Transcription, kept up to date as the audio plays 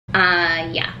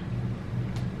Yeah.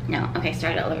 No, okay,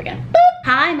 start it all over again.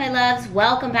 Hi, my loves.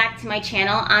 Welcome back to my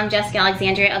channel. I'm Jessica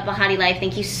Alexandria of BehatiLife.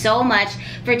 Thank you so much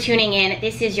for tuning in.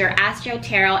 This is your Astro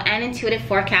Tarot and Intuitive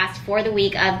Forecast for the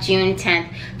week of June 10th,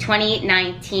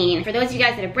 2019. For those of you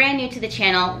guys that are brand new to the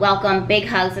channel, welcome. Big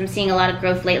hugs. I'm seeing a lot of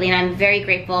growth lately, and I'm very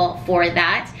grateful for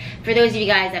that. For those of you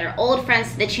guys that are old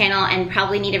friends to the channel and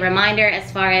probably need a reminder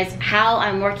as far as how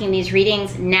I'm working these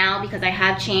readings now, because I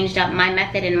have changed up my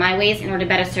method and my ways in order to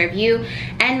better serve you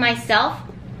and myself.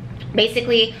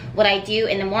 Basically, what I do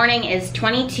in the morning is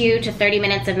 22 to 30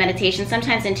 minutes of meditation,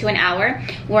 sometimes into an hour,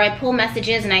 where I pull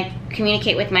messages and I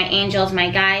communicate with my angels, my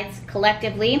guides,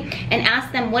 collectively, and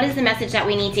ask them what is the message that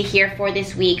we need to hear for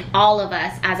this week, all of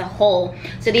us as a whole.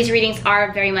 So these readings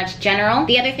are very much general.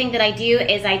 The other thing that I do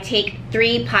is I take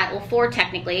four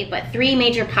technically, but three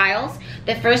major piles.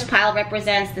 The first pile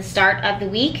represents the start of the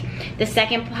week. The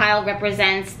second pile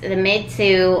represents the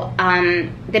middle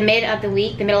of the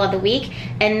week,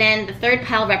 and then the third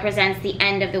pile represents the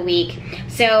end of the week.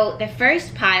 So the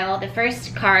first pile, the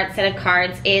first set of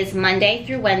cards is Monday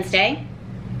through Wednesday.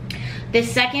 The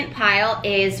second pile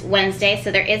is Wednesday,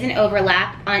 so there is an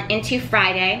overlap into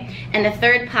Friday. And the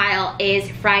third pile is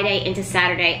Friday into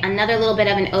Saturday. Another little bit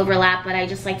of an overlap, but I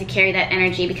just like to carry that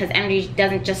energy because energy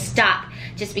doesn't just stop.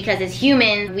 Just because as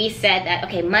humans, we said that,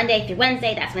 okay, Monday through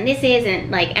Wednesday, that's when this is, and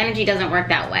like energy doesn't work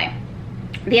that way.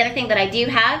 The other thing that I do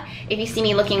have, if you see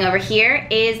me looking over here,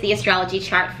 is the astrology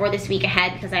chart for this week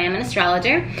ahead because I am an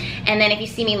astrologer. And then if you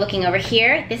see me looking over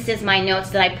here, this is my notes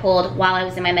that I pulled while I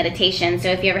was in my meditation. So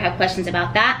if you ever have questions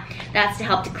about that, that's to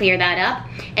help to clear that up.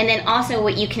 And then also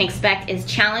what you can expect is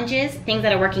challenges, things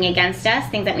that are working against us,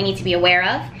 things that we need to be aware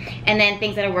of, and then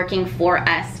things that are working for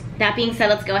us. That being said,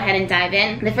 let's go ahead and dive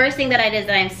in. The first thing that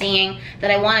I'm seeing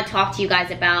that I want to talk to you guys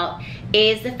about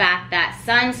is the fact that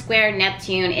Sun square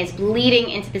Neptune is bleeding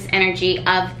into this energy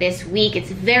of this week. It's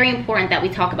very important that we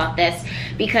talk about this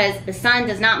because the Sun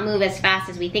does not move as fast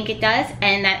as we think it does,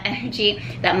 and that energy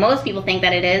that most people think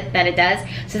that it does.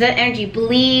 So that energy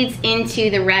bleeds into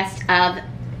the rest of,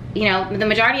 the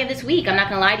majority of this week. I'm not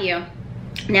gonna lie to you.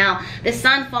 Now, the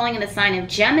Sun falling in the sign of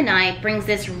Gemini brings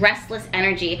this restless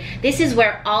energy. This is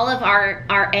where all of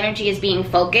our energy is being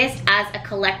focused as a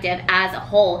collective, as a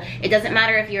whole. It doesn't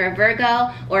matter if you're a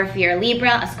Virgo or if you're a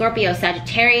Libra, a Scorpio,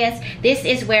 Sagittarius. This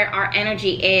is where our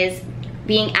energy is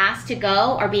being asked to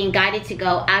go or being guided to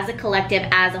go as a collective,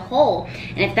 as a whole.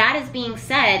 And if that is being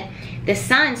said, the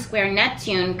Sun square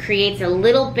Neptune creates a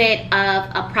little bit of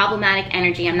a problematic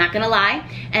energy, I'm not gonna lie.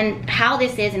 And how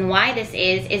this is and why this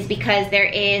is because there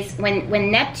is,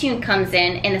 when Neptune comes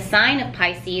in the sign of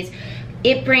Pisces,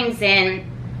 it brings in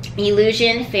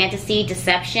illusion, fantasy,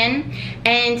 deception,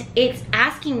 and it's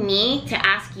asking me to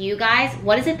ask you guys,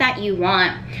 what is it that you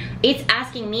want? It's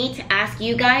asking me to ask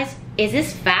you guys, is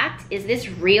this fact? Is this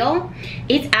real?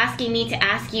 It's asking me to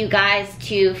ask you guys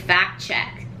to fact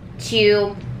check,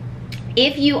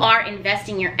 if you are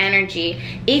investing your energy,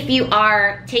 if you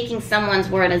are taking someone's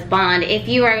word as bond, if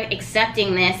you are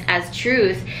accepting this as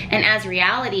truth and as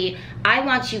reality, I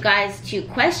want you guys to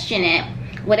question it,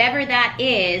 whatever that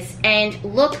is, and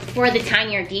look for the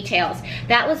tinier details.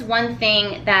 That was one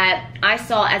thing that I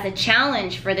saw as a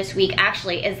challenge for this week,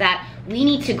 actually, is that we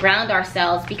need to ground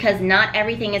ourselves because not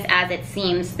everything is as it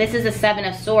seems. This is a Seven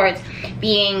of Swords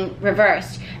being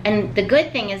reversed. And the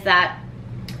good thing is that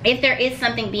if there is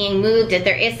something being moved, if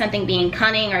there is something being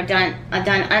cunning or done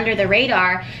under the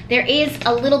radar, there is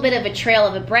a little bit of a trail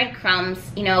of a breadcrumbs,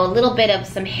 a little bit of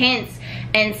some hints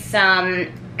and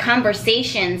some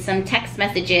conversations, some text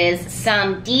messages,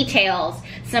 some details,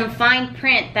 some fine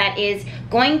print that is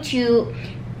going to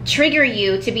trigger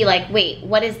you to be like, wait,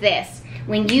 what is this?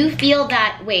 When you feel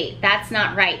that, wait, that's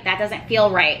not right, that doesn't feel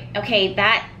right, okay,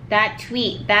 that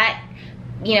tweet, that,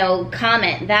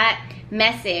 comment, that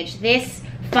message, this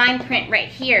fine print right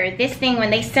here, this thing, when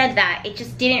they said that, it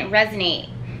just didn't resonate.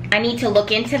 I need to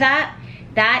look into that.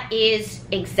 That is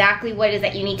exactly what it is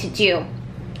that you need to do.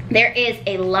 There is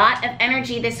a lot of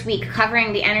energy this week,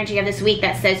 covering the energy of this week,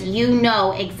 that says you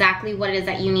know exactly what it is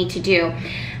that you need to do.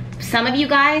 Some of you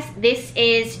guys, this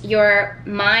is your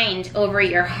mind over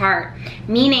your heart,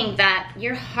 meaning that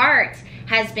your heart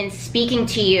has been speaking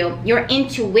to you. Your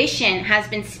intuition has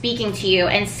been speaking to you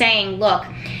and saying, look,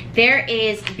 there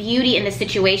is beauty in the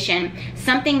situation.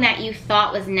 Something that you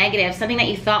thought was negative, something that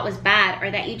you thought was bad,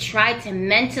 or that you tried to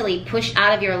mentally push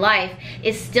out of your life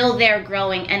is still there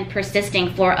growing and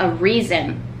persisting for a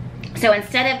reason. So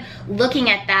instead of looking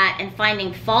at that and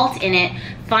finding fault in it,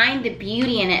 find the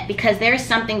beauty in it, because there's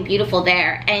something beautiful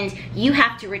there. And you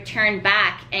have to return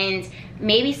back and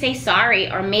maybe say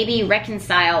sorry, or maybe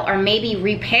reconcile, or maybe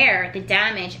repair the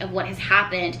damage of what has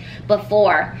happened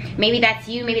before. Maybe that's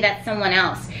you, maybe that's someone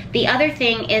else. The other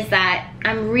thing is that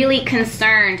I'm really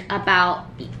concerned about,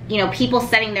 you know, people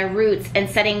setting their roots and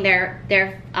setting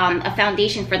a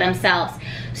foundation for themselves.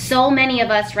 So many of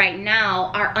us right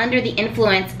now are under the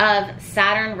influence of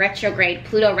Saturn retrograde,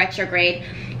 Pluto retrograde,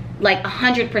 like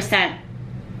 100%.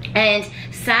 And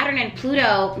Saturn and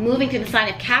Pluto moving through the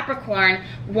sign of Capricorn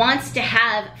wants to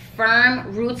have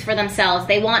firm roots for themselves.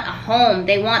 They want a home.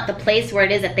 They want the place where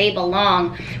it is that they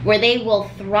belong, where they will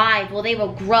thrive, where they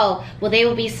will grow, where they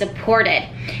will be supported.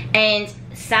 And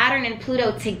Saturn and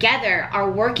Pluto together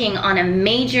are working on a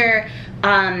major,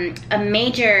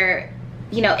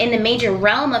 you know, in the major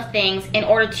realm of things, in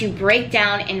order to break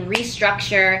down and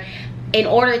restructure, in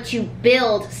order to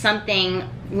build something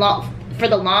for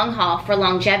the long haul, for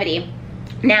longevity.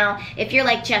 Now, if you're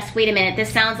like, Jess, wait a minute,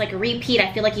 this sounds like a repeat.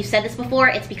 I feel like you said this before.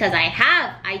 It's because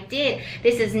I did.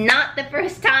 This is not the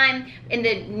first time in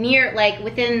the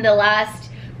within the last,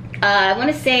 I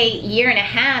want to say year and a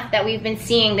half, that we've been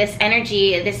seeing this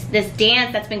energy, this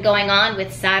dance that's been going on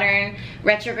with Saturn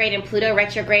retrograde and Pluto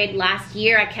retrograde. Last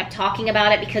year, I kept talking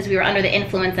about it because we were under the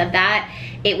influence of that.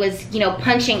 It was, you know,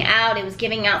 punching out. It was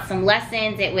giving out some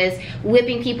lessons. It was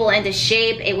whipping people into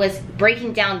shape. It was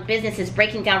breaking down businesses,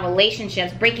 breaking down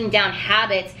relationships, breaking down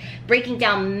habits, breaking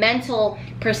down mental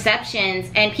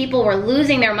perceptions. And people were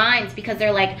losing their minds because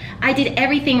they're like, I did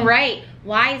everything right.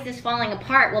 Why is this falling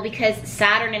apart? Well, because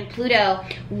Saturn and Pluto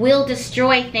will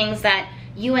destroy things that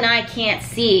you and I can't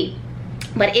see.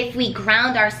 But if we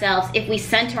ground ourselves, if we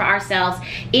center ourselves,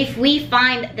 if we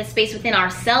find the space within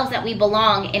ourselves that we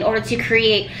belong, in order to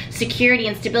create security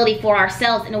and stability for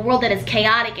ourselves in a world that is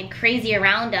chaotic and crazy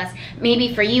around us,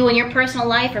 maybe for you in your personal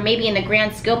life, or maybe in the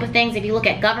grand scope of things, if you look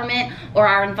at government or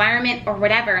our environment or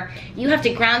whatever, you have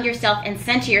to ground yourself and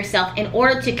center yourself in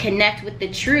order to connect with the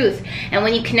truth. And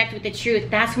when you connect with the truth,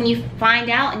 that's when you find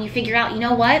out and you figure out, you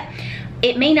know what?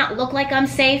 It may not look like I'm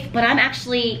safe, but I'm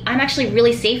actually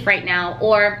really safe right now.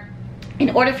 Or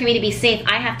in order for me to be safe,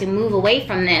 I have to move away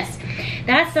from this.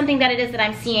 That's something that it is that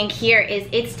I'm seeing here, is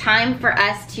it's time for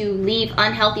us to leave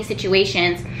unhealthy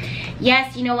situations.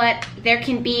 Yes, you know what? There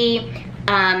can be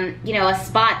you know, a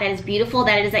spot that is beautiful,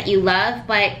 that it is that you love,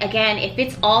 but again, if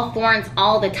it's all thorns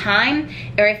all the time,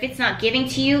 or if it's not giving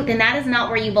to you, then that is not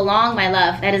where you belong, my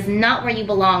love. That is not where you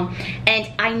belong. And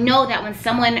I know that when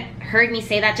someone heard me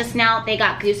say that just now, they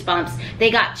got goosebumps,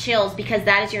 they got chills, because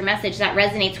that is your message, that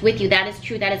resonates with you, that is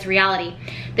true, that is reality.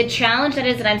 The challenge that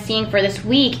is that I'm seeing for this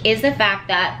week is the fact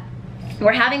that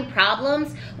we're having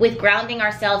problems with grounding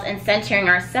ourselves and centering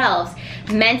ourselves.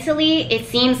 Mentally, it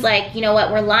seems like, you know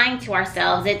what, we're lying to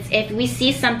ourselves. It's if we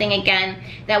see something again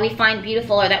that we find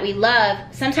beautiful or that we love,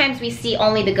 sometimes we see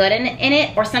only the good in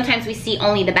it, or sometimes we see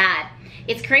only the bad.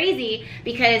 It's crazy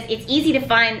because it's easy to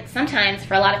find, sometimes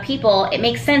for a lot of people, it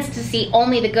makes sense to see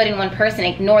only the good in one person,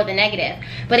 ignore the negative.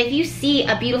 But if you see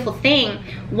a beautiful thing,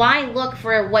 why look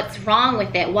for what's wrong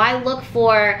with it? Why look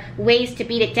for ways to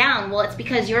beat it down? Well, it's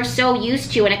because you're so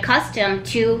used to and accustomed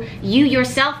to you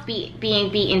yourself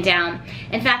being beaten down.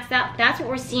 In fact, that's what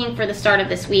we're seeing for the start of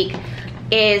this week,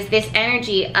 is this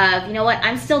energy of, you know what,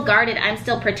 I'm still guarded, I'm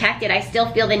still protected, I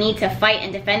still feel the need to fight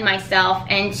and defend myself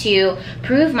and to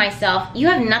prove myself. You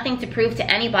have nothing to prove to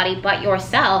anybody but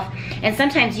yourself, and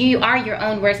sometimes you are your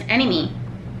own worst enemy.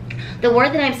 The word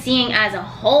that I'm seeing as a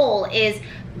whole is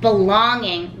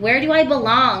belonging. Where do I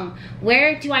belong?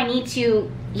 Where do I need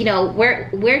to, you know, where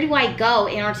do I go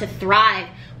in order to thrive?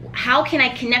 How can I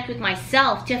connect with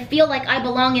myself to feel like I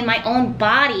belong in my own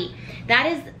body? That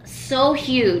is so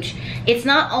huge. It's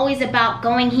not always about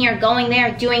going here, going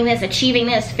there, doing this, achieving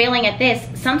this, failing at this.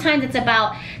 Sometimes it's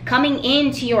about coming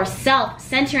into yourself,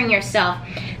 centering yourself.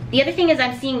 The other thing is,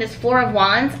 I'm seeing this Four of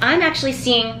Wands. I'm actually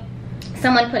seeing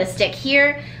someone put a stick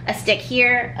here,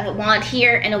 a wand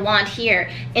here, and a wand here.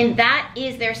 And that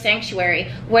is their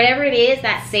sanctuary. Whatever it is,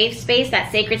 that safe space,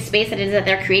 that sacred space that it is that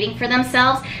they're creating for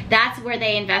themselves, that's where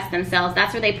they invest themselves.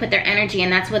 That's where they put their energy,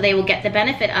 and that's where they will get the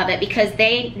benefit of it, because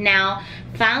they now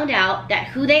found out that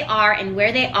who they are and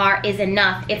where they are is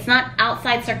enough. It's not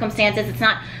outside circumstances. It's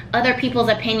not other people's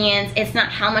opinions. It's not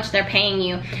how much they're paying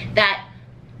you. That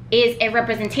is a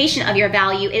representation of your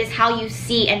value. It is how you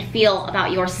see and feel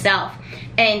about yourself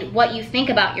and what you think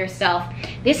about yourself.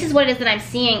 This is what it is that I'm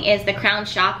seeing, is the crown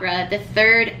chakra, the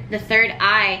third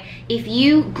eye. If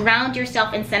you ground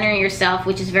yourself and center yourself,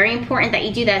 which is very important that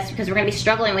you do this, because we're going to be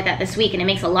struggling with that this week, and it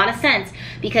makes a lot of sense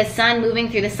because Sun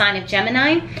moving through the sign of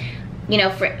Gemini, you know,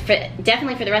 for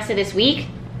definitely for the rest of this week,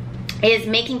 is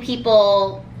making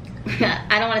people,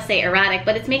 I don't want to say erratic,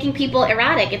 but it's making people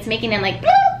erratic. It's making them like,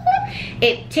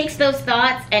 it takes those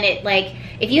thoughts and it, like,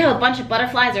 if you have a bunch of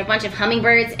butterflies or a bunch of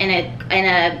hummingbirds in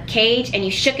a cage and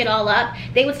you shook it all up,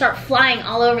 they would start flying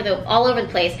all over the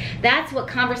place. That's what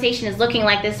conversation is looking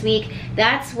like this week.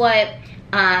 That's what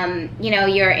you know,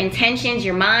 your intentions,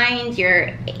 your mind,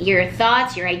 your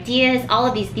thoughts, your ideas, all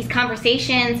of these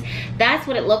conversations, that's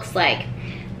what it looks like.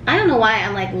 I don't know why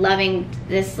I'm like loving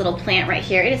this little plant right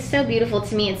here. It is so beautiful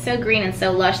to me. It's so green and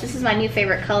so lush. This is my new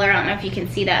favorite color. I don't know if you can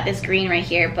see that, this green right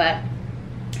here, but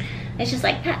it's just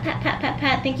like pat, pat, pat, pat,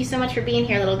 pat. Thank you so much for being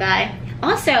here, little guy.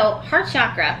 Also, heart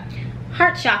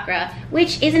chakra,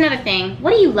 which is another thing.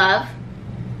 What do you love?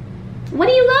 What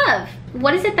do you love?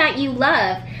 What is it that you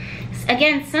love?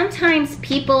 Again, sometimes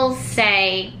people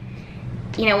say,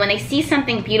 you know, when they see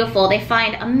something beautiful, they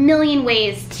find a million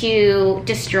ways to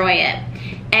destroy it.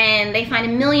 And they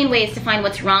find a million ways to find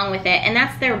what's wrong with it. And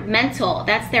that's their mental,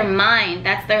 that's their mind,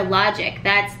 that's their logic,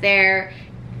 that's their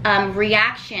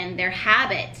reaction, their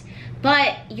habit.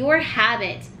 But your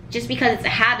habit, just because it's a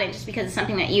habit, just because it's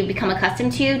something that you've become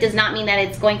accustomed to, does not mean that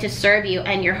it's going to serve you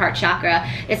and your heart chakra.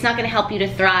 It's not going to help you to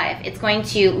thrive. It's going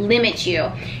to limit you.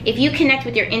 If you connect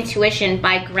with your intuition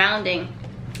by grounding,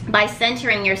 by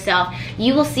centering yourself,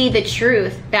 you will see the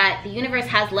truth that the universe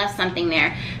has left something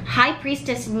there. High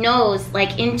Priestess knows,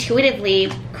 like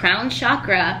intuitively, crown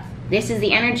chakra, this is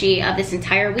the energy of this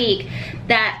entire week,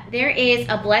 that there is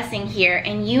a blessing here,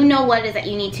 and you know what it is that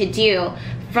you need to do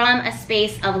from a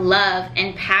space of love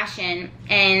and passion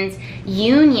and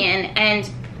union. And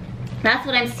that's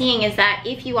what I'm seeing, is that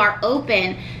if you are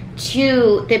open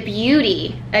to the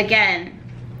beauty, again,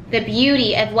 the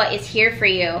beauty of what is here for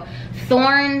you,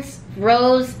 thorns,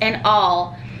 rose, and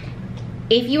all,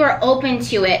 if you are open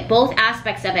to it, both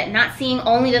aspects of it, not seeing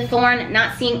only the thorn,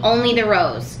 not seeing only the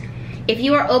rose, if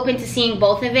you are open to seeing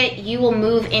both of it, you will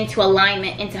move into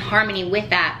alignment, into harmony with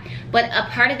that. But a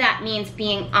part of that means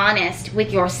being honest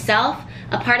with yourself.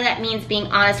 A part of that means being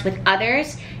honest with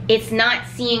others. It's not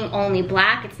seeing only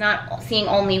black, it's not seeing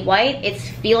only white, it's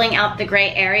feeling out the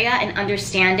gray area and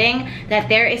understanding that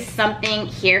there is something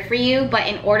here for you, but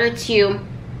in order to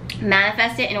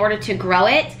manifest it, in order to grow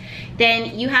it,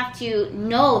 then you have to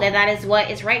know that that is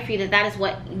what is right for you, that is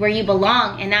where you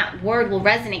belong, and that word will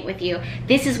resonate with you.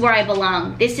 This is where I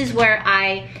belong. This is where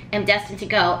I am destined to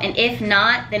go. And if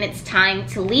not, then it's time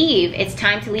to leave. It's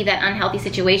time to leave that unhealthy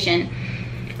situation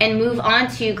and move on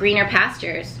to greener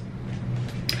pastures.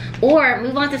 Or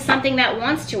move on to something that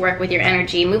wants to work with your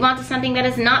energy. Move on to something that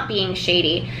is not being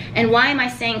shady. And why am I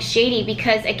saying shady?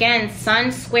 Because again,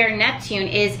 Sun square Neptune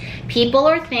is people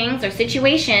or things or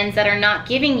situations that are not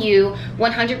giving you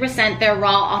 100% their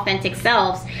raw, authentic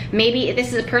selves. Maybe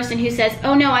this is a person who says,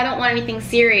 oh no, I don't want anything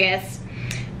serious.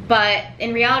 But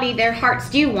in reality, their hearts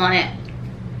do want it.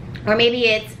 Or maybe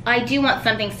it's, I do want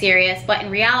something serious, but in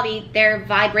reality, their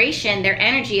vibration, their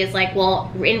energy is like,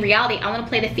 well, in reality, I want to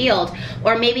play the field.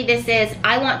 Or maybe this is,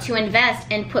 I want to invest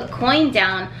and put coin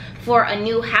down for a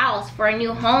new house, for a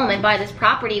new home, and buy this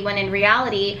property, when in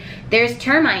reality, there's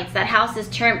termites. That house is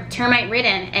termite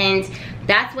ridden, and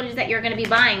that's what it is that you're going to be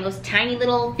buying. Those tiny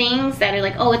little things that are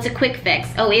like, oh, it's a quick fix.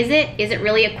 Oh, is it? Is it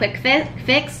really a quick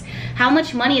fix? How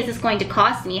much money is this going to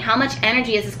cost me? How much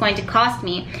energy is this going to cost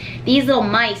me? These little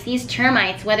mice, these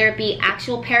termites, whether it be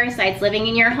actual parasites living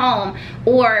in your home,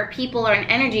 or people or an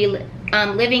energy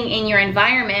living in your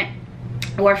environment,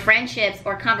 or friendships,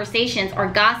 or conversations, or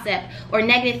gossip, or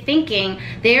negative thinking,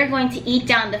 they are going to eat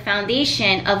down the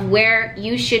foundation of where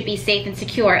you should be safe and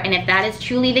secure. And if that is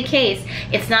truly the case,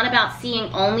 it's not about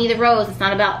seeing only the rose. It's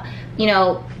not about, you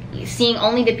know, seeing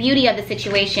only the beauty of the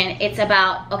situation. It's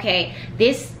about, okay,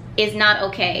 this is not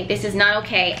okay. This is not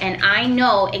okay. And I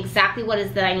know exactly what it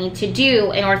is that I need to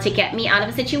do in order to get me out of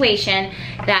a situation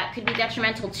that could be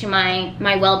detrimental to my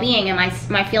well-being and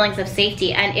my feelings of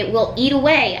safety. And it will eat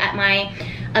away at my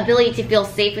ability to feel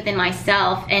safe within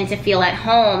myself and to feel at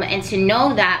home and to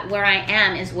know that where I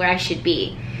am is where I should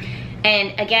be.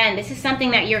 And again, this is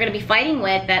something that you're going to be fighting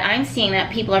with, that I'm seeing that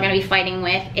people are going to be fighting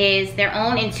with, is their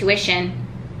own intuition.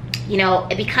 You know,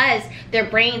 because their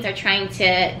brains are trying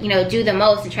to, you know, do the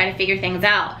most and try to figure things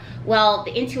out. Well,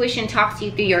 the intuition talks to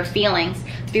you through your feelings,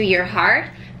 through your heart,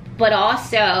 but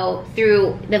also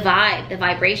through the vibe, the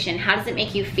vibration. How does it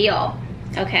make you feel?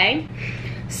 Okay?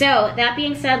 So, that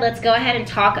being said, let's go ahead and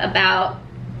talk about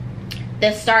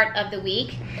the start of the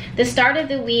week. The start of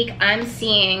the week, I'm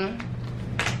seeing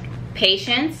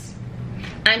patience.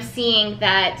 I'm seeing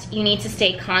that you need to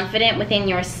stay confident within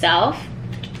yourself.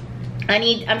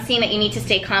 I'm seeing that you need to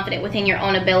stay confident within your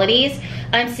own abilities.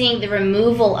 I'm seeing the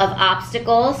removal of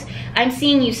obstacles. I'm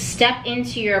seeing you step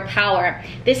into your power.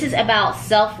 This is about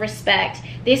self-respect.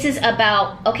 This is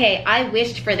about, okay, I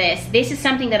wished for this. This is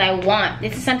something that I want.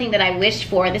 This is something that I wished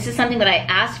for. This is something that I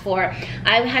asked for.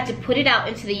 I had to put it out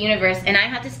into the universe, and I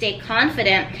had to stay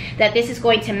confident that this is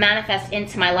going to manifest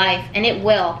into my life, and it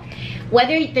will.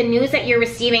 Whether the news that you're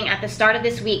receiving at the start of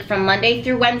this week from Monday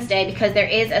through Wednesday, because there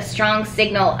is a strong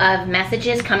signal of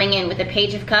messages coming in with the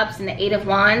Page of Cups and the Eight of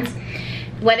Wands,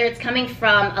 whether it's coming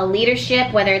from a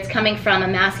leadership, whether it's coming from a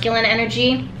masculine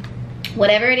energy,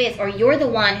 whatever it is, or you're the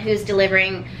one who's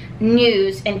delivering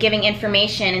news and giving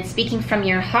information and speaking from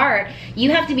your heart,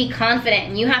 you have to be confident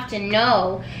and you have to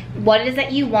know what it is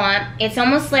that you want. It's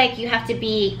almost like you have to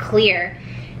be clear.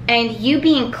 And you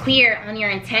being clear on your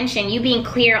intention, you being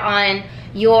clear on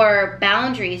your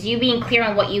boundaries, you being clear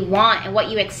on what you want and what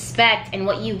you expect and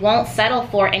what you won't settle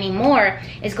for anymore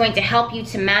is going to help you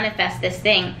to manifest this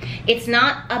thing. It's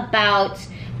not about,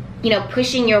 you know,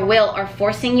 pushing your will or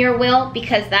forcing your will,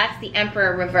 because that's the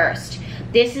Emperor reversed.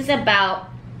 This is about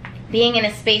being in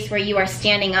a space where you are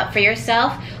standing up for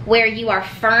yourself, where you are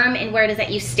firm in where it is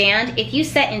that you stand. If you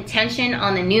set intention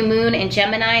on the new moon in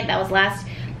Gemini, that was last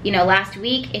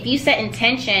week, if you set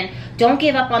intention, don't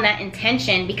give up on that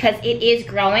intention, because it is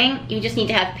growing. You just need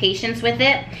to have patience with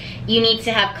it. You need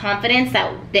to have confidence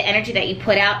that the energy that you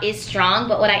put out is strong.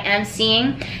 But what I am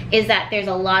seeing is that there's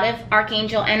a lot of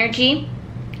archangel energy,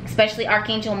 especially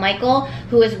Archangel Michael,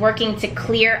 who is working to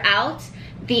clear out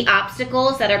the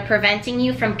obstacles that are preventing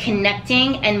you from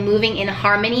connecting and moving in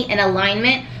harmony and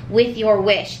alignment with your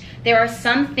wish. There are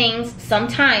some things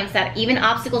sometimes that even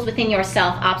obstacles within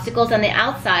yourself, obstacles on the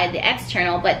outside, the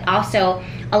external, but also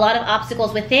a lot of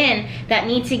obstacles within that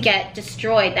need to get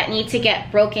destroyed, that need to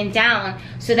get broken down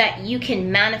so that you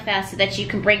can manifest, so that you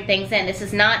can bring things in. This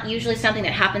is not usually something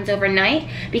that happens overnight,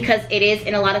 because it is,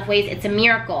 in a lot of ways, it's a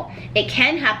miracle. It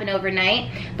can happen overnight,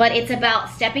 but it's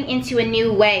about stepping into a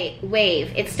new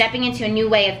wave. It's stepping into a new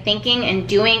way of thinking and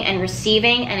doing and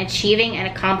receiving and achieving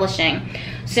and accomplishing.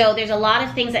 So there's a lot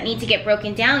of things that need to get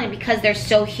broken down, and because they're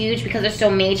so huge, because they're so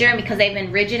major, and because they've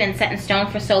been rigid and set in stone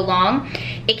for so long,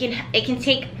 it can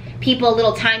take people a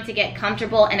little time to get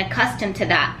comfortable and accustomed to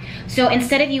that. So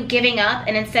instead of you giving up,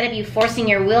 and instead of you forcing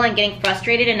your will and getting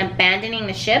frustrated and abandoning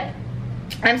the ship,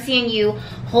 I'm seeing you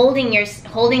holding your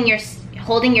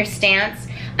stance.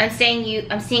 I'm seeing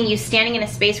you standing in a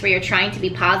space where you're trying to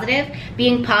be positive.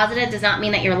 Being positive does not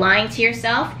mean that you're lying to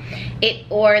yourself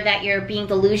or that you're being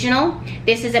delusional.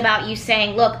 This is about you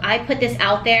saying, look, I put this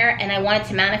out there and I wanted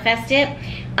to manifest it.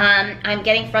 I'm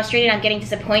getting frustrated, I'm getting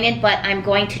disappointed, but I'm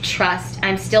going to trust.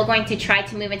 I'm still going to try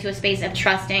to move into a space of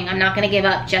trusting. I'm not going to give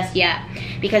up just yet,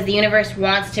 because the universe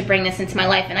wants to bring this into my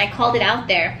life, and I called it out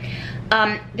there.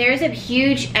 There's a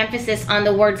huge emphasis on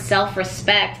the word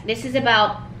self-respect. This is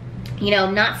about, you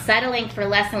know, not settling for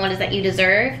less than what it is that you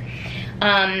deserve.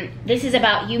 This is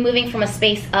about you moving from a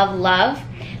space of love.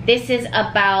 This is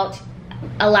about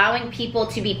allowing people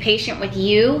to be patient with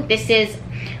you. This is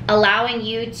allowing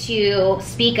you to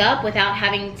speak up without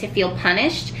having to feel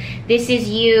punished. This is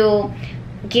you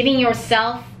giving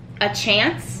yourself a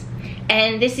chance.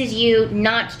 And this is you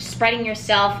not spreading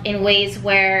yourself in ways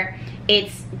where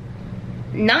it's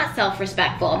not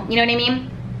self-respectful. You know what I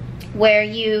mean? Where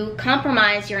you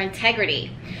compromise your integrity.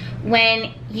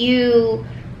 When you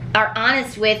are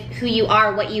honest with who you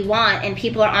are, what you want, and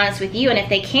people are honest with you, and if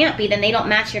they can't be, then they don't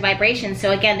match your vibration,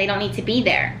 so again, they don't need to be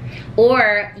there.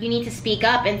 Or you need to speak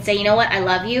up and say, you know what, I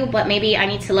love you, but maybe I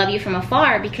need to love you from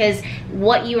afar, because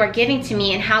what you are giving to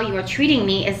me and how you are treating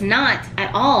me is not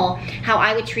at all how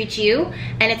I would treat you,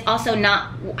 and it's also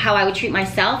not how I would treat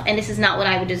myself, and this is not what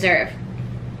I would deserve.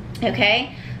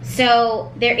 Okay?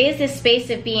 So there is this space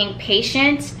of being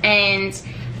patient and,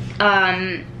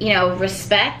 you know,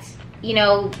 respect, you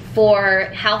know, for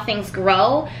how things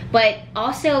grow, but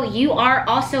also you are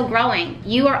also growing.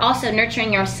 You are also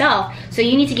nurturing yourself, so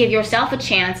you need to give yourself a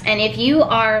chance. And if you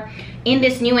are in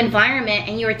this new environment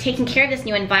and you are taking care of this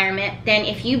new environment, then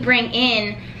if you bring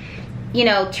in, you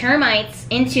know, termites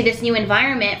into this new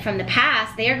environment from the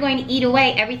past, they are going to eat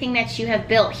away everything that you have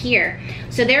built here.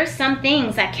 So there are some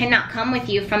things that cannot come with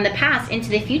you from the past into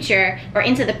the future or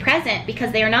into the present,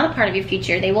 because they are not a part of your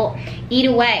future. They will eat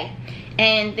away.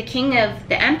 And the king of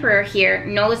the emperor here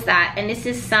knows that. And this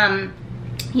is some,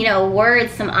 you know,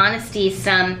 words, some honesty,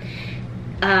 some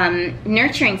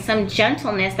nurturing, some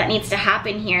gentleness that needs to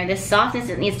happen here. This softness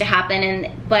that needs to happen.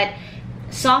 But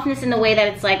softness in the way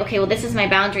that it's like, okay, well, this is my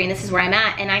boundary and this is where I'm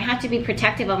at, and I have to be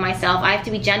protective of myself. I have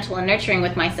to be gentle and nurturing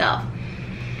with myself.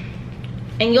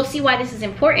 And you'll see why this is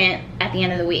important at the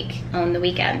end of the week, on the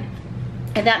weekend.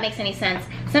 if that makes any sense.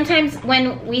 Sometimes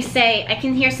when we say, I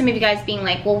can hear some of you guys being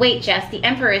like, well, wait, Jess, the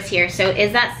Emperor is here, so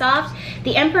is that soft?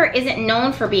 The Emperor isn't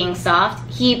known for being soft,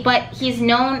 but he's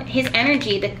known, his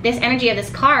energy, this energy of this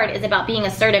card is about being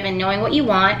assertive and knowing what you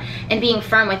want and being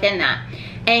firm within that.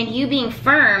 And you being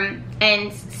firm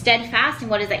and steadfast in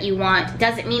what it is that you want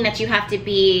doesn't mean that you have to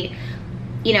be,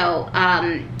 you know,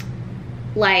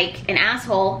 like an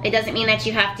asshole. It doesn't mean that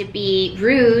you have to be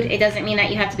rude. It doesn't mean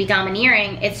that you have to be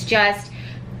domineering. It's just,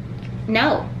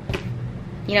 no.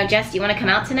 You know, Jess, do you want to come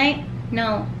out tonight?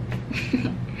 No.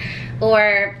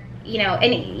 Or, you know,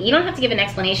 and you don't have to give an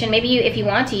explanation. Maybe you, if you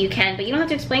want to, you can, but you don't have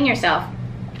to explain yourself.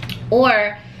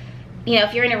 Or, you know,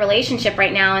 if you're in a relationship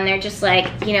right now and they're just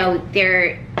like, you know,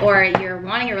 or you're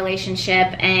wanting a relationship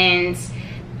and,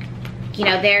 you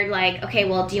know, they're like, okay,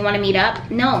 well, do you want to meet up?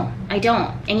 No, I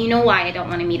don't. And you know why I don't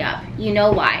want to meet up. You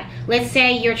know why. Let's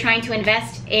say you're trying to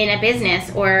invest in a business,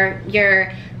 or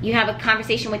you have a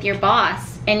conversation with your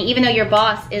boss, and even though your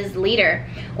boss is the leader,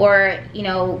 or, you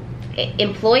know,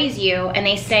 employs you, and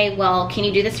they say, well, can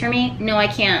you do this for me? No, I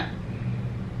can't.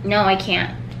 No, I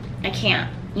can't. I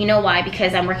can't. You know why?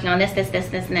 Because I'm working on this, this, this,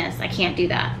 this, and this. I can't do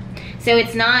that. So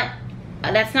it's not,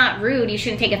 that's not rude. You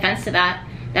shouldn't take offense to that.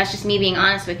 That's just me being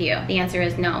honest with you. The answer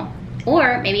is no.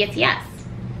 Or maybe it's yes.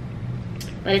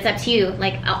 But it's up to you.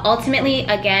 Like, ultimately,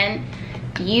 again,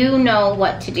 you know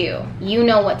what to do. You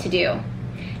know what to do.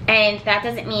 And that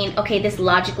doesn't mean, okay, this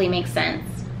logically makes sense.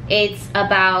 It's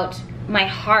about my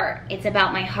heart. It's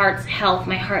about my heart's health,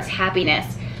 my heart's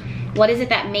happiness. What is it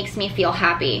that makes me feel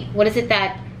happy? What is it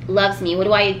that loves me? What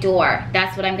do I adore?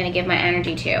 That's what I'm going to give my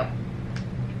energy to.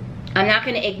 I'm not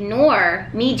going to ignore,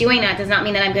 me doing that does not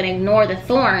mean that I'm going to ignore the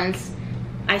thorns.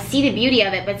 I see the beauty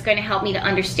of it, but it's going to help me to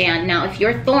understand. Now, if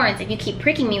your thorns, if you keep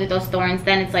pricking me with those thorns,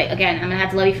 then it's like, again, I'm going to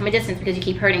have to love you from a distance because you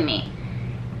keep hurting me.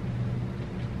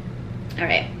 All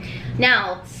right.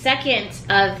 Now,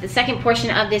 the second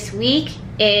portion of this week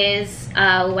is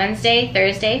Wednesday,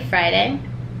 Thursday, Friday.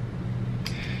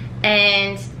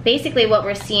 And basically what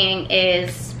we're seeing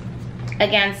is,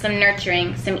 again, some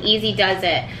nurturing, some easy does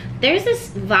it. There's this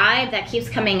vibe that keeps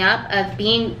coming up of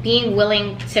being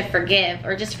willing to forgive,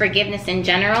 or just forgiveness in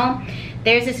general.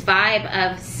 There's this vibe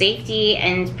of safety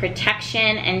and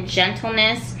protection and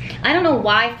gentleness. I don't know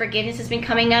why forgiveness has been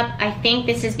coming up. I think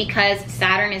this is because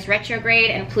Saturn is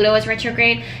retrograde and Pluto is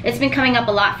retrograde. It's been coming up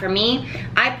a lot for me.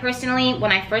 I personally,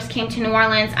 when I first came to New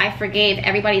Orleans, I forgave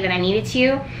everybody that I needed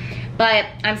to. But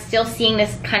I'm still seeing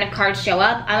this kind of card show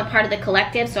up. I'm a part of the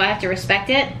collective, so I have to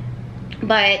respect it.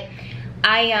 But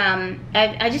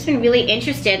I've just been really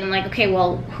interested in, like, okay,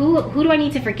 well, who do I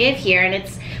need to forgive here? And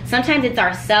sometimes it's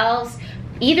ourselves.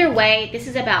 Either way, this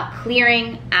is about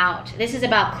clearing out. This is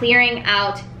about clearing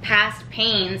out past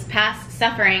pains, past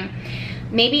suffering.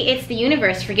 Maybe it's the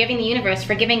universe, forgiving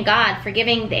God,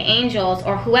 forgiving the angels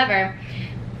or whoever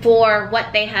for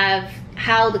what they have,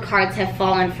 how the cards have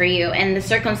fallen for you and the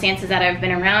circumstances that have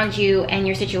been around you and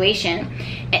your situation.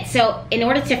 And so in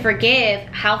order to forgive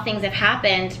how things have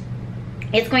happened,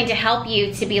 it's going to help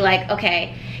you to be like,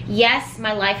 okay, yes,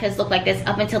 my life has looked like this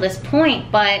up until this point,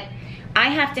 but I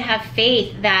have to have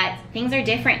faith that things are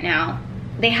different now.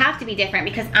 They have to be different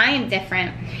because I am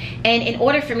different. And in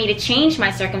order for me to change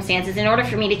my circumstances, in order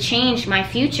for me to change my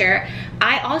future,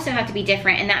 I also have to be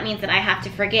different. And that means that I have to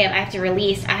forgive, I have to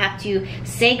release, I have to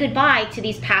say goodbye to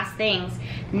these past things.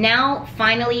 Now,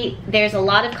 finally, there's a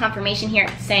lot of confirmation here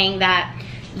saying that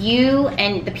you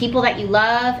and the people that you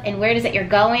love and where it is that you're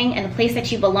going and the place that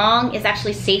you belong is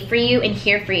actually safe for you and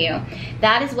here for you.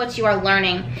 That is what you are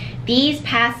learning. These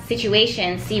past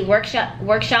situations, see,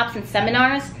 workshops and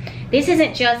seminars, this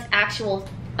isn't just actual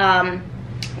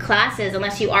classes,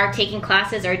 unless you are taking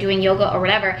classes or doing yoga or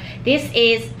whatever. This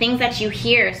is things that you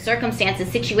hear,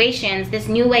 circumstances, situations, this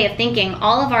new way of thinking.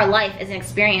 All of our life is an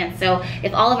experience. So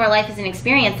if all of our life is an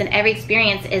experience, then every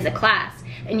experience is a class,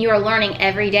 and you are learning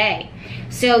every day.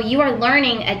 So you are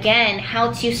learning, again,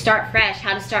 how to start fresh,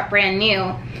 how to start brand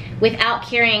new without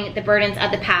carrying the burdens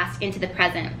of the past into the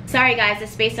present. Sorry guys, the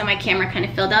space on my camera kind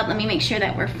of filled up. Let me make sure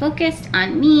that we're focused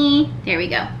on me. There we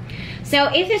go. So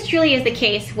if this truly is the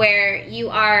case where you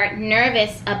are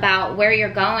nervous about where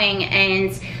you're going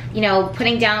and, you know,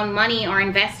 putting down money or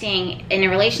investing in a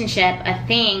relationship, a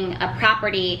thing, a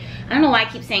property, I don't know why I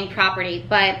keep saying property,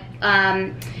 but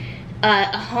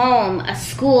a home, a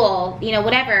school, you know,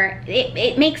 whatever,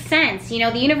 it makes sense. You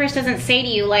know, the universe doesn't say to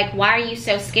you, like, why are you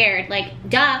so scared? Like,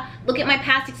 duh, look at my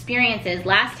past experiences.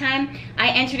 Last time I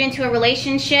entered into a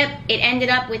relationship, it ended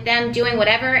up with them doing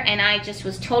whatever, and I just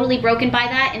was totally broken by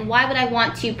that, and why would I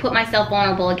want to put myself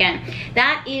vulnerable again?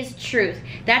 That is truth.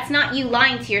 That's not you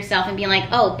lying to yourself and being like,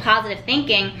 oh, positive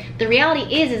thinking. The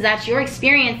reality is that your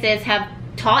experiences have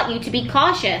taught you to be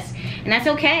cautious, and that's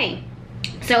okay.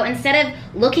 So instead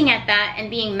of looking at that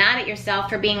and being mad at yourself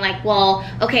for being like, well,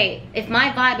 okay, if my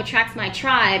vibe attracts my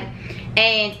tribe,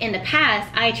 and in the past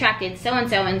I attracted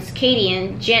so-and-so and Katie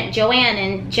and Joanne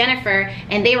and Jennifer,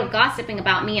 and they were gossiping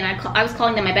about me, and I was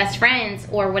calling them my best friends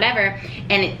or whatever,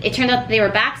 and it turned out that they were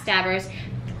backstabbers,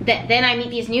 then I meet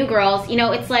these new girls, you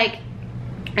know, it's like,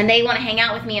 and they want to hang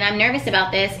out with me and I'm nervous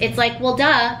about this. It's like, well,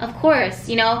 duh, of course,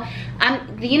 you know,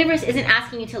 the universe isn't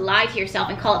asking you to lie to yourself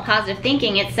and call it positive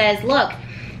thinking. It says, look,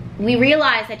 we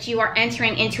realize that you are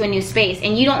entering into a new space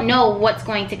and you don't know what's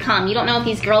going to come. You don't know if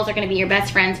these girls are going to be your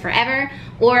best friends forever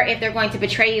or if they're going to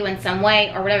betray you in some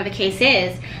way or whatever the case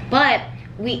is. But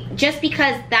just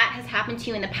because that has happened to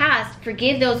you in the past,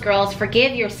 forgive those girls,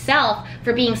 forgive yourself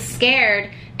for being scared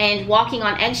and walking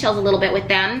on eggshells a little bit with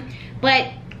them.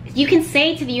 But you can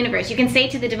say to the universe, you can say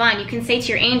to the divine, you can say to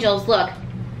your angels, look,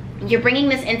 you're bringing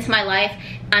this into my life.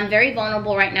 I'm very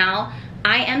vulnerable right now.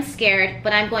 I am scared,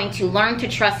 but I'm going to learn to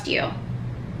trust you.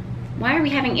 Why are we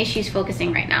having issues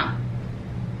focusing right now?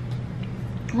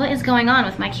 What is going on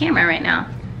with my camera right now?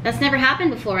 That's never happened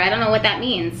before. I don't know what that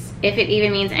means, if it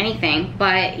even means anything.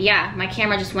 But yeah, my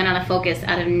camera just went out of focus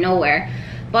out of nowhere.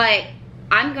 But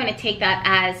I'm going to take that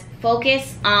as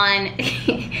focus on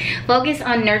focus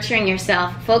on nurturing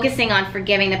yourself, focusing on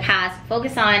forgiving the past,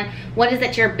 focus on what is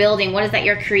that you're building, what is that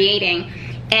you're creating,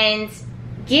 and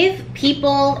give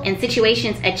people and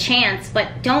situations a chance, but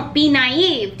don't be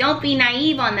naive. Don't be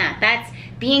naive on that. That's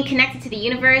being connected to the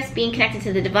universe, being connected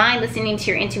to the divine, listening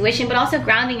to your intuition, but also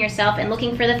grounding yourself and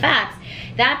looking for the facts.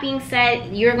 That being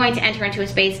said, you're going to enter into a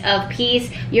space of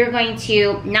peace. You're going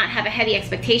to not have a heavy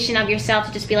expectation of yourself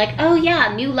to just be like, oh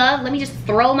yeah, new love, let me just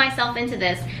throw myself into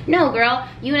this. No, girl,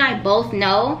 you and I both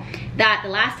know that the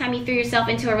last time you threw yourself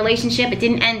into a relationship, it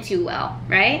didn't end too well,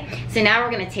 right? So now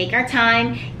we're gonna take our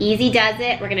time. Easy does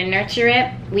it. We're gonna nurture it.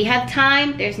 We have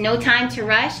time. There's no time to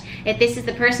rush. If this is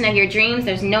the person of your dreams,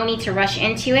 there's no need to rush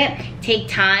into it. Take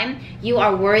time. You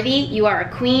are worthy. You are a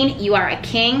queen. You are a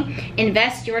king.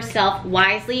 Invest yourself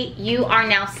wisely. You are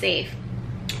now safe.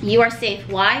 You are safe.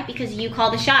 Why? Because you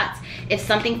call the shots. If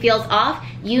something feels off,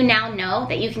 you now know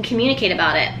that you can communicate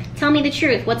about it. Tell me the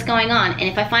truth. What's going on? And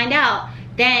if I find out,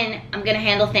 then I'm gonna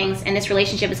handle things and this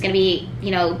relationship is gonna be,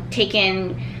 you know,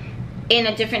 taken in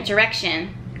a different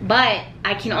direction. But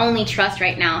I can only trust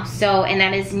right now. So, and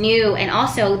that is new. And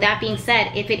also, that being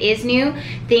said, if it is new,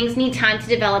 things need time to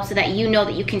develop so that you know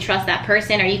that you can trust that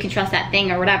person or you can trust that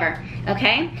thing or whatever,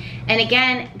 okay? And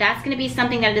again, that's gonna be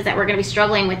something that it is that we're gonna be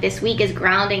struggling with this week, is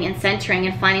grounding and centering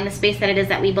and finding the space that it is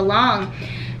that we belong.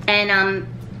 And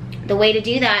the way to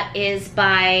do that is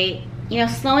by, you know,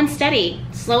 slow and steady.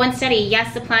 Slow and steady.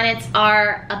 Yes, the planets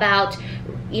are about,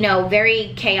 you know,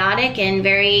 very chaotic and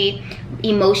very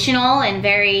emotional and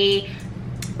very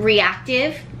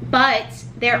reactive, but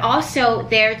they're also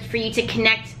there for you to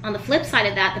connect. On the flip side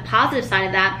of that, the positive side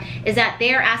of that, is that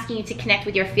they're asking you to connect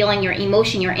with your feeling, your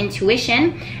emotion, your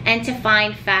intuition, and to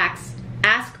find facts,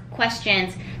 ask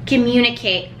questions,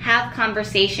 communicate, have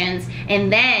conversations,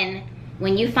 and then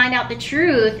when you find out the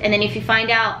truth, and then if you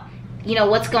find out, you know,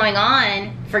 what's going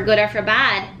on for good or for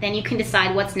bad, then you can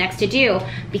decide what's next to do,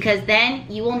 because then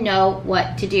you will know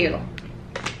what to do.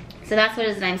 So that's what it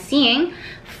is that I'm seeing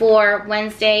for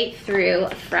Wednesday through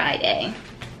Friday.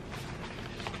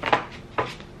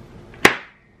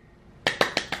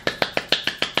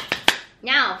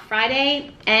 Now,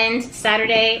 Friday and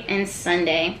Saturday and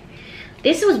Sunday.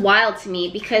 This was wild to me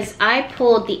because I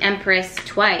pulled the Empress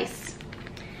twice.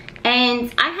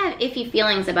 And I have iffy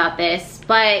feelings about this,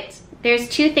 but there's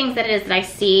two things that it is that I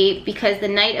see, because the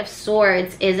Knight of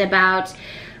Swords is about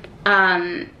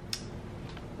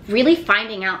really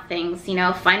finding out things, you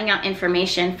know, finding out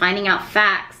information, finding out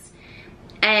facts,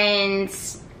 and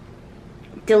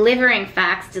delivering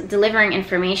facts, delivering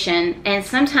information. And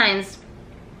sometimes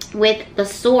with the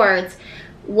swords,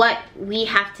 what we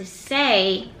have to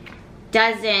say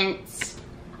doesn't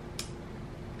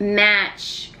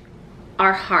match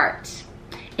our heart.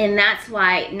 And that's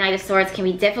why Knight of Swords can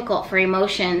be difficult for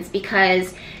emotions,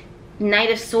 because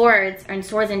Knight of Swords, and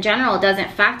swords in general,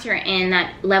 doesn't factor in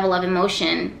that level of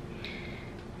emotion.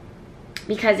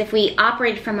 Because if we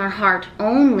operated from our heart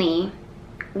only,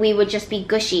 we would just be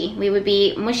gushy. We would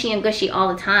be mushy and gushy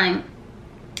all the time.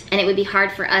 And it would be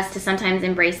hard for us to sometimes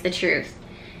embrace the truth.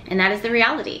 And that is the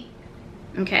reality.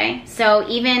 Okay? So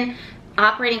even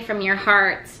operating from your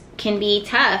heart can be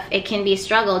tough. It can be a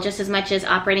struggle just as much as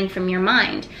operating from your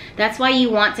mind. That's why you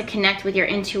want to connect with your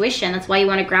intuition. That's why you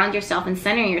want to ground yourself and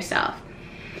center yourself.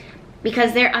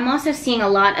 Because I'm also seeing a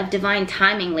lot of divine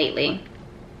timing lately.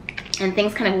 And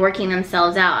things kind of working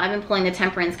themselves out. I've been pulling the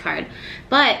Temperance card.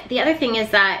 But the other thing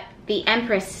is that the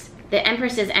Empress's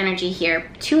energy here,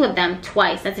 2 of them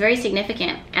twice. That's very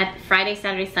significant at Friday,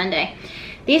 Saturday, Sunday.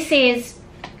 This is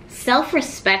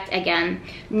self-respect again.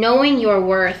 Knowing your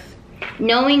worth.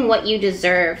 Knowing what you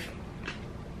deserve.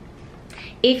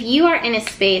 If you are in a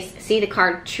space, see the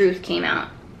card Truth came out.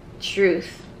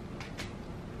 Truth.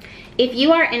 If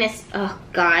you are in a, oh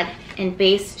God, and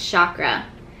base chakra,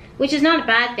 which is not a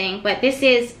bad thing, but this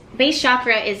is, base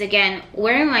chakra is again,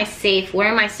 where am I safe? Where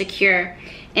am I secure?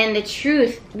 And the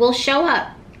truth will show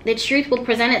up. The truth will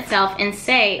present itself and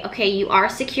say, okay, you are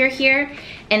secure here,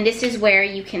 and this is where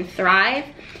you can thrive.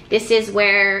 This is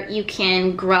where you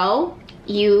can grow.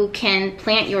 You can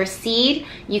plant your seed.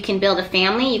 You can build a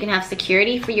family. You can have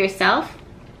security for yourself.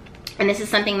 And this is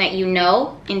something that you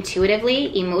know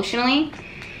intuitively, emotionally.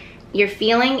 Your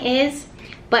feeling is.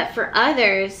 But for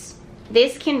others,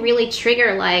 this can really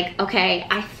trigger like, okay,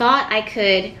 I thought I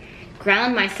could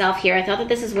ground myself here. I thought that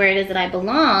this is where it is that I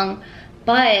belong.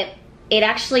 But it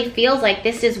actually feels like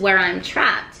this is where I'm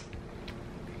trapped.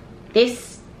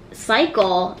 This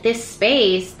cycle, this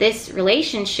space, this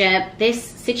relationship, this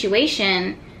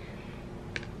situation,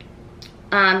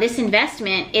 this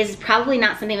investment is probably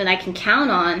not something that I can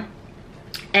count on.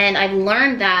 And I've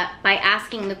learned that by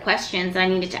asking the questions I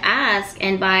needed to ask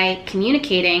and by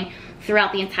communicating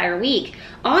throughout the entire week.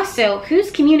 Also, who's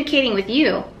communicating with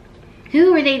you?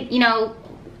 Who are they, you know,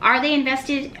 are they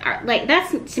invested? Like,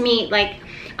 that's to me, like,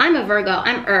 I'm a Virgo,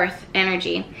 I'm Earth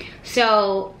energy.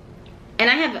 So, and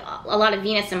I have a lot of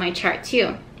Venus in my chart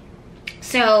too.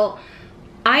 So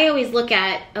I always look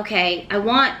at, okay, I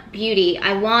want beauty,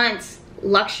 I want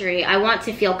luxury, I want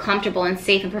to feel comfortable and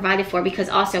safe and provided for, because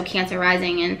also Cancer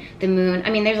rising and the moon.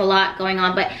 I mean, there's a lot going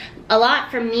on, but a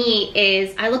lot for me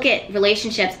is I look at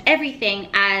relationships, everything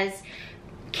as,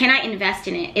 can I invest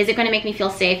in it? Is it going to make me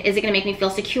feel safe? Is it going to make me feel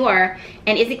secure?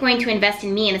 And is it going to invest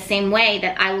in me in the same way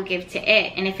that I will give to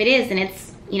it? And if it is, then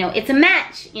it's, you know, it's a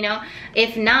match, you know.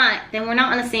 If not, then we're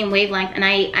not on the same wavelength. And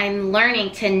I'm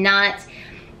learning to not,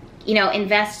 you know,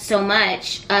 invest so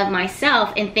much of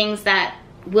myself in things that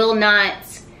will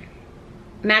not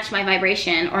match my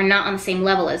vibration or not on the same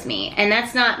level as me. And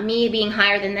that's not me being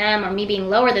higher than them or me being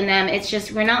lower than them. It's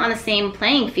just we're not on the same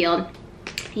playing field.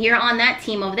 You're on that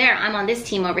team over there, I'm on this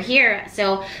team over here.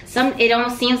 So it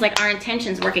almost seems like our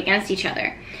intentions work against each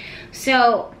other.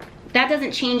 So that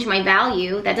doesn't change my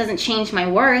value, that doesn't change my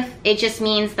worth. It just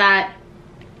means that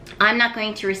I'm not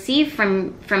going to receive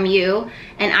from you,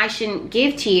 and I shouldn't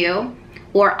give to you,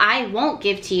 or I won't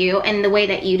give to you in the way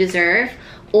that you deserve,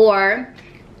 or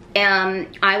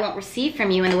I won't receive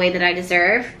from you in the way that I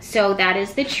deserve. So that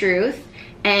is the truth,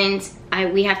 and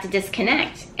we have to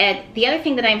disconnect. And the other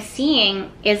thing that I'm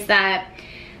seeing is that,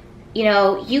 you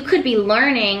know, you could be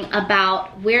learning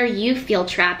about where you feel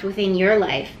trapped within your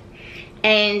life.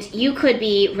 And you could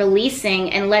be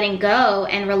releasing and letting go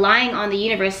and relying on the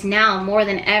universe now more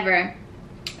than ever.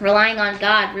 Relying on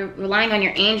God, relying on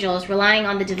your angels, relying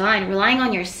on the divine, relying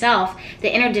on yourself,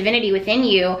 the inner divinity within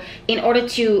you, in order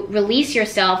to release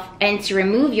yourself and to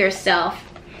remove yourself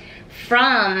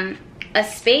from a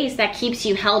space that keeps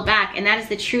you held back. And that is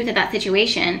the truth of that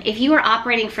situation. If you are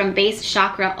operating from base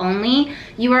chakra only,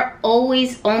 you are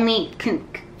always only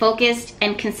focused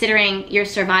and considering your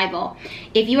survival.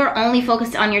 If you are only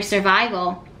focused on your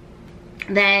survival,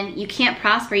 then you can't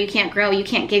prosper, you can't grow, you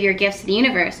can't give your gifts to the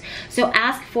universe. So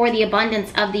ask for the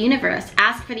abundance of the universe.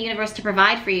 Ask for the universe to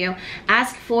provide for you.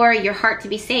 Ask for your heart to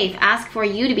be safe. Ask for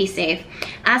you to be safe.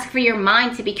 Ask for your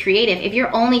mind to be creative. If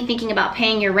you're only thinking about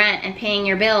paying your rent and paying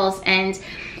your bills and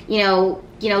you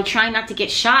know, trying not to get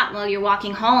shot while you're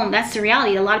walking home, that's the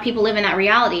reality. A lot of people live in that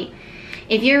reality.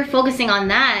 If you're focusing on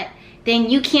that,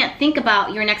 then you can't think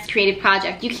about your next creative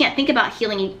project. You can't think about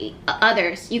healing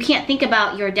others. You can't think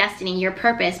about your destiny, your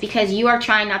purpose, because you are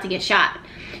trying not to get shot.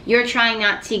 You're trying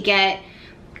not to get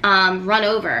run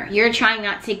over. You're trying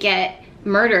not to get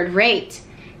murdered, raped,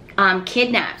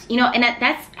 kidnapped. You know, and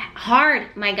that's hard,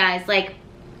 my guys. Like,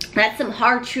 that's some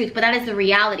hard truth, but that is the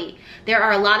reality. There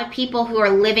are a lot of people who are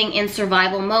living in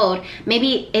survival mode.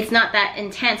 Maybe it's not that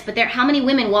intense, but how many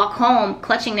women walk home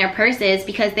clutching their purses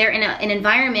because they're in an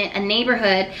environment, a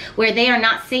neighborhood, where they are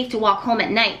not safe to walk home at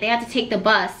night. They have to take the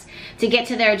bus to get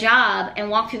to their job and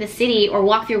walk through the city or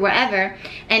walk through wherever,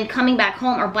 and coming back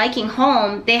home or biking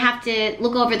home, they have to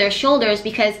look over their shoulders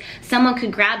because someone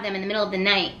could grab them in the middle of the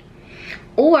night.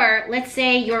 Or let's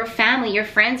say your family, your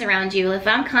friends around you, if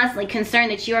I'm constantly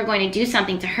concerned that you are going to do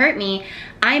something to hurt me,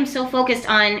 I am so focused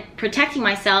on protecting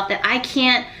myself that I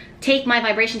can't take my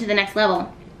vibration to the next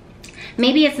level.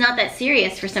 Maybe it's not that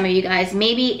serious for some of you guys.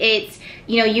 Maybe it's,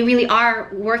 you know, you really are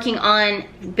working on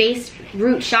base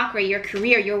root chakra, your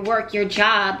career, your work, your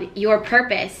job, your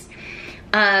purpose.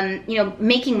 You know,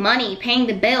 making money, paying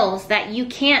the bills, that you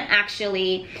can't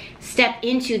actually step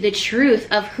into the truth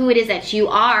of who it is that you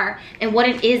are and what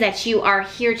it is that you are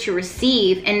here to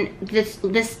receive, and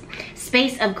this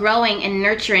space of growing and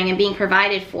nurturing and being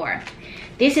provided for.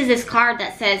 This is this card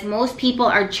that says most people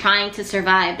are trying to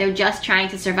survive. They're just trying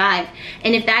to survive.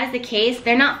 And if that is the case,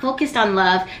 they're not focused on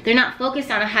love. They're not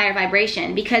focused on a higher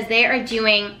vibration because they are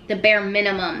doing the bare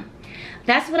minimum.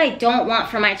 That's what I don't want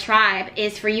for my tribe,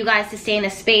 is for you guys to stay in the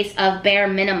space of bare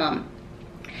minimum.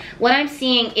 What I'm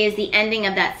seeing is the ending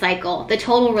of that cycle, the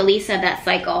total release of that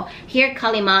cycle. Here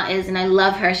Kalima is, and I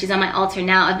love her. She's on my altar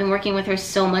now. I've been working with her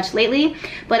so much lately.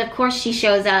 But of course she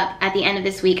shows up at the end of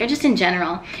this week, or just in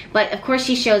general. But of course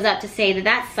she shows up to say that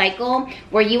that cycle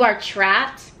where you are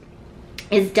trapped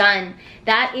is done.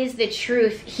 That is the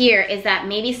truth here, is that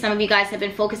maybe some of you guys have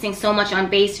been focusing so much on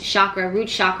base chakra, root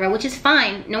chakra, which is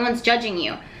fine. No one's judging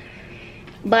you.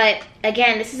 But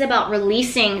again, this is about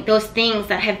releasing those things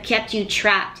that have kept you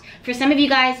trapped. For some of you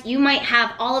guys, you might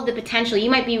have all of the potential. You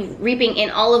might be reaping in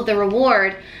all of the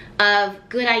reward of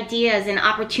good ideas and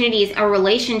opportunities or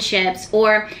relationships,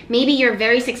 or maybe you're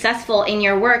very successful in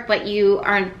your work, but you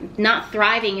are not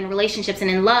thriving in relationships and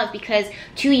in love because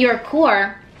to your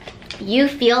core, you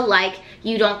feel like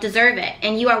you don't deserve it.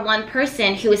 And you are one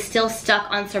person who is still stuck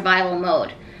on survival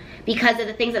mode because of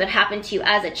the things that have happened to you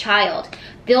as a child.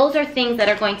 Those are things that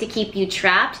are going to keep you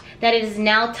trapped, that it is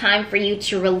now time for you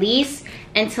to release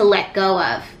and to let go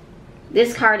of.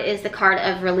 This card is the card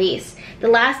of release. The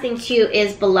last thing too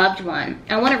is beloved one.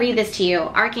 I want to read this to you.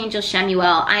 Archangel Shemuel,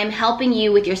 I am helping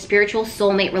you with your spiritual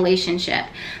soulmate relationship.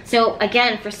 So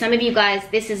again, for some of you guys,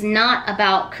 this is not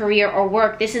about career or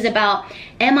work. This is about,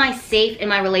 am I safe in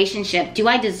my relationship? Do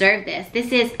I deserve this?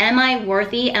 This is, am I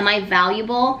worthy? Am I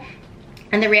valuable?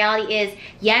 And the reality is,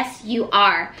 yes, you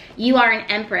are. You are an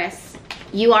empress.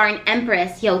 You are an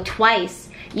empress, twice.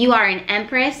 You are an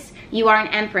empress. You are an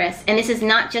empress. And this is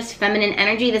not just feminine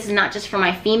energy. This is not just for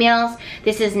my females.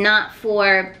 This is not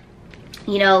for,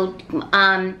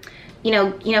 feminine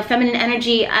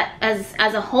energy as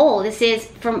a whole. This is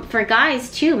for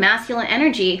guys too, masculine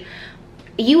energy.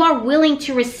 You are willing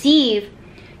to receive.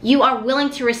 You are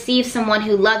willing to receive someone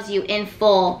who loves you in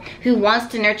full, who wants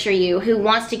to nurture you, who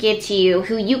wants to give to you,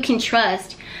 who you can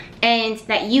trust, and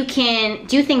that you can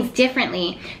do things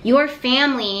differently. Your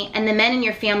family and the men in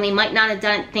your family might not have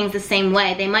done things the same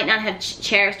way. They might not have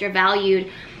cherished or valued,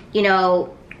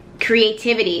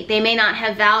 creativity. They may not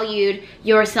have valued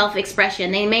your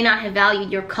self-expression. They may not have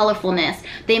valued your colorfulness.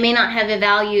 They may not have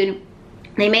valued,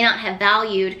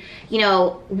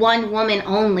 one woman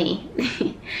only.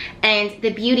 And the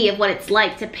beauty of what it's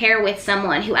like to pair with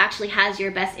someone who actually has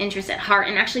your best interest at heart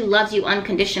and actually loves you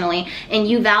unconditionally, and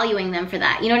you valuing them for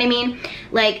that. You know what I mean?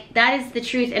 Like, that is the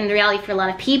truth and the reality for a lot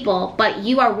of people, but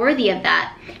you are worthy of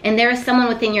that. And there is someone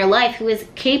within your life who is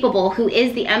capable, who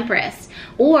is the empress.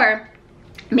 Or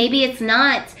maybe it's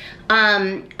not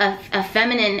a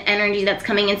feminine energy that's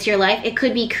coming into your life. It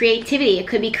could be creativity. It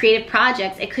could be creative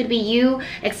projects. It could be you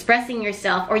expressing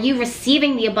yourself, or you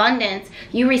receiving the abundance,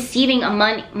 you receiving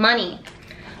money.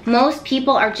 Most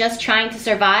people are just trying to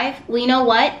survive. Well, you know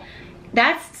what?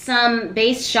 That's some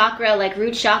base chakra, like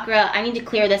root chakra. I need to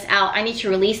clear this out. I need to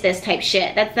release this type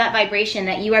shit. That's that vibration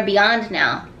that you are beyond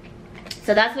now.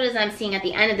 So that's what I'm seeing at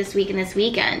the end of this week and this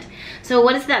weekend. So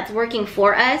what is that's working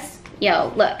for us?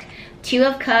 Look. Two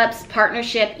of Cups,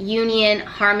 partnership, union,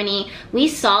 harmony. We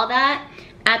saw that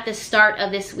at the start of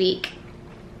this week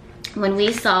when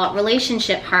we saw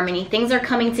relationship harmony. Things are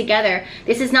coming together.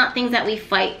 This is not things that we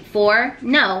fight for.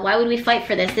 No, why would we fight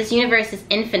for this? This universe is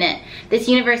infinite. This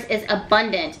universe is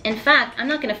abundant. In fact, I'm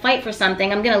not going to fight for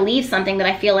something. I'm going to leave something that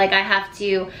I feel like I have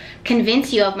to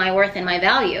convince you of my worth and my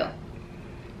value.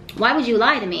 Why would you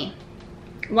lie to me?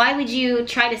 Why would you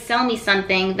try to sell me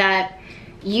something that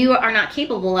you are not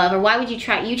capable of? Or why would you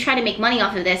try to make money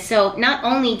off of this? So not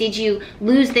only did you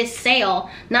lose this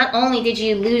sale, not only did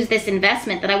you lose this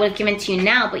investment that I would have given to you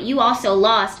now, but you also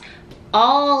lost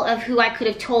all of who I could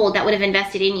have told that would have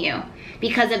invested in you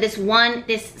because of this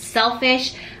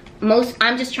selfish,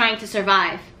 I'm just trying to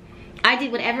survive. I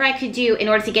did whatever I could do in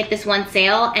order to get this one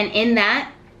sale, and in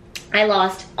that, I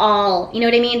lost all, you know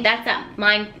what I mean? That's that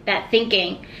mind, that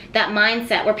thinking, that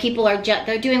mindset where people are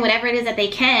they're doing whatever it is that they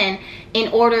can in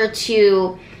order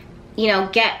to, you know,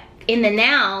 get in the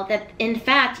now, that in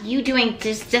fact you doing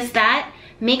just that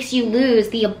makes you lose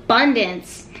the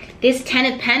abundance, this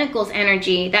 10 of Pentacles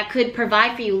energy that could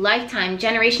provide for you lifetime,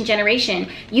 generation.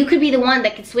 You could be the one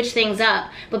that could switch things up,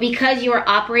 but because you are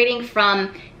operating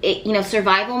from, you know,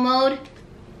 survival mode,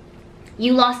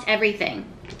 you lost everything.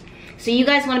 So you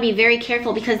guys want to be very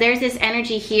careful, because there's this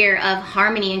energy here of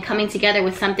harmony and coming together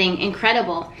with something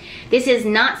incredible. This is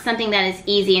not something that is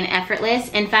easy and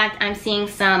effortless. In fact, I'm seeing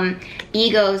some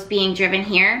egos being driven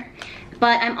here.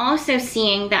 But I'm also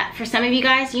seeing that for some of you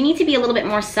guys, you need to be a little bit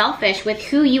more selfish with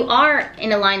who you are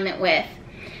in alignment with.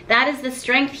 That is the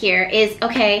strength here, is,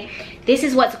 okay, this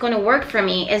is what's going to work for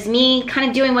me, is me kind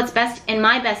of doing what's best in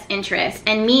my best interest,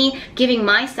 and me giving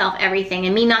myself everything,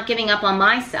 and me not giving up on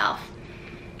myself.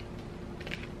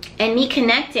 And me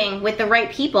connecting with the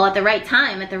right people at the right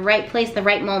time, at the right place, the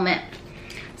right moment.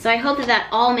 So I hope that that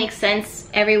all makes sense,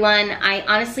 everyone. I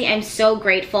honestly am so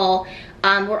grateful.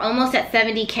 We're almost at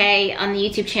 70K on the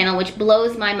YouTube channel, which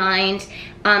blows my mind.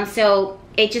 So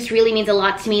it just really means a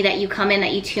lot to me that you come in,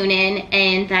 that you tune in,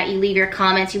 and that you leave your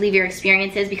comments, you leave your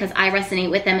experiences, because I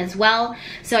resonate with them as well.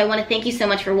 So I want to thank you so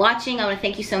much for watching. I want to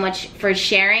thank you so much for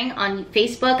sharing on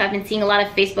Facebook. I've been seeing a lot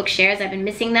of Facebook shares. I've been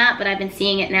missing that, but I've been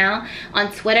seeing it now.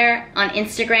 On Twitter, on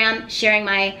Instagram, sharing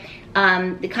my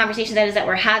the conversations that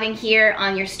we're having here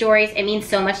on your stories. It means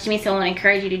so much to me, so I want to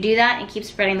encourage you to do that and keep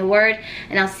spreading the word.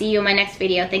 And I'll see you in my next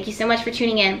video. Thank you so much for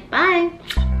tuning in. Bye.